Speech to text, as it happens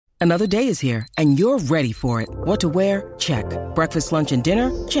Another day is here, and you're ready for it. What to wear? Check. Breakfast, lunch, and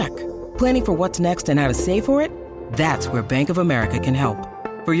dinner? Check. Planning for what's next and how to save for it? That's where Bank of America can help.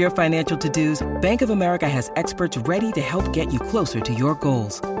 For your financial to-dos, Bank of America has experts ready to help get you closer to your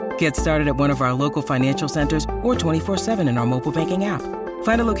goals. Get started at one of our local financial centers or 24/7 in our mobile banking app.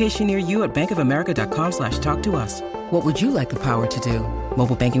 Find a location near you at bankofamerica.com/talktous. What would you like the power to do?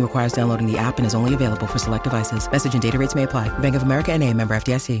 Mobile banking requires downloading the app and is only available for select devices. Message and data rates may apply. Bank of America N.A., member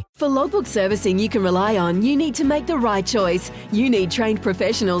FDIC. For logbook servicing you can rely on, you need to make the right choice. You need trained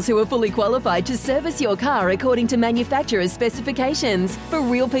professionals who are fully qualified to service your car according to manufacturer's specifications. For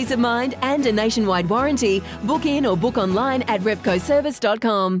real peace of mind and a nationwide warranty, book in or book online at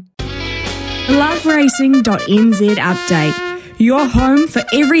repcoservice.com. LOVERACING.NZ update. Your home for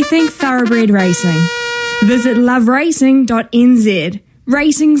everything thoroughbred racing. Visit LOVERACING.NZ.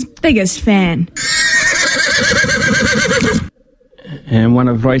 Racing's biggest fan. And one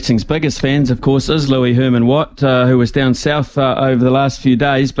of racing's biggest fans, of course, is Herman-Watt, who was down south over the last few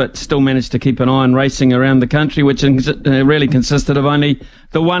days, but still managed to keep an eye on racing around the country, which really consisted of only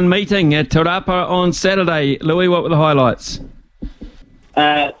the one meeting at Te Rapa on Saturday. Louis, what were the highlights?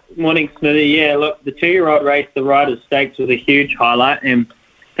 Morning, Smithy. Yeah, look, the 2-year-old race, the Riders' Stakes, was a huge highlight, and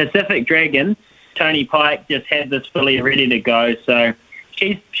Pacific Dragon, Tony Pike, just had this filly ready to go. So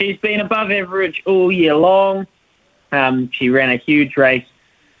she's been above average all year long. She ran a huge race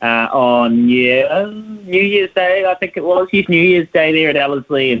on New Year's Day, I think it was. Yes, New Year's Day there at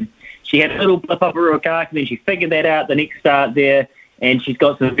Ellerslie, and she had a little blip up her car, and then she figured that out the next start there, and she's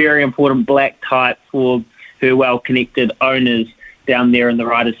got some very important black type for her well-connected owners down there in the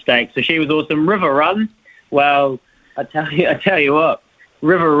Riders' Stakes. So she was awesome. River Run, well, I tell you what,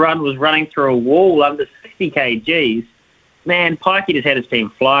 River Run was running through a wall under 60 kgs. Man, Pikey just had his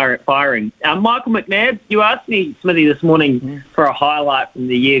team firing. Michael McNabb, you asked me, Smithy, this morning for a highlight from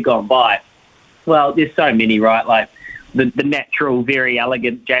the year gone by. Well, there's so many, right? Like the natural, very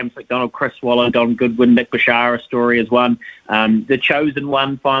elegant James McDonald, Chris Waller, Don Goodwin, Nick Bashara story is one. The Chosen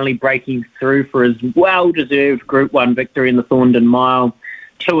One finally breaking through for his well-deserved Group 1 victory in the Thorndon Mile.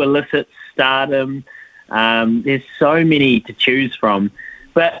 Two Illicits, Stardom. There's so many to choose from.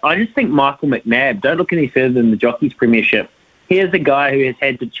 But I just think Michael McNabb, don't look any further than the Jockeys Premiership. Here's a guy who has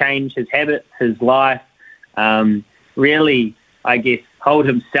had to change his habits, his life, really, I guess, hold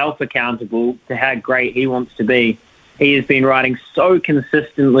himself accountable to how great he wants to be. He has been riding so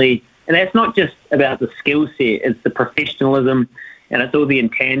consistently, and that's not just about the skill set, it's the professionalism, and it's all the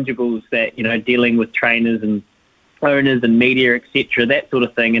intangibles that, dealing with trainers and owners and media, etc., that sort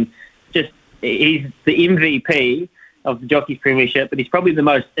of thing. And just, he's the MVP of the Jockeys Premiership, but he's probably the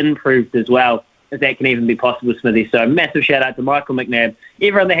most improved as well, if that can even be possible, Smithy. So massive shout out to Michael McNabb,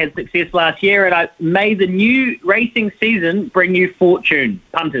 everyone that had success last year, and may the new racing season bring you fortune,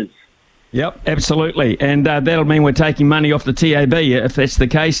 punters. Yep, absolutely. And that'll mean we're taking money off the TAB if that's the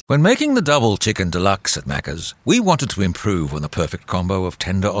case. When making the double chicken deluxe at Macca's, we wanted to improve on the perfect combo of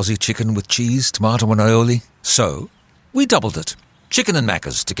tender Aussie chicken with cheese, tomato and aioli. So we doubled it. Chicken and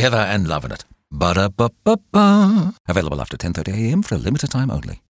Macca's, together and loving it. Ba-da-ba-ba-ba. Available after 10:30 a.m. for a limited time only.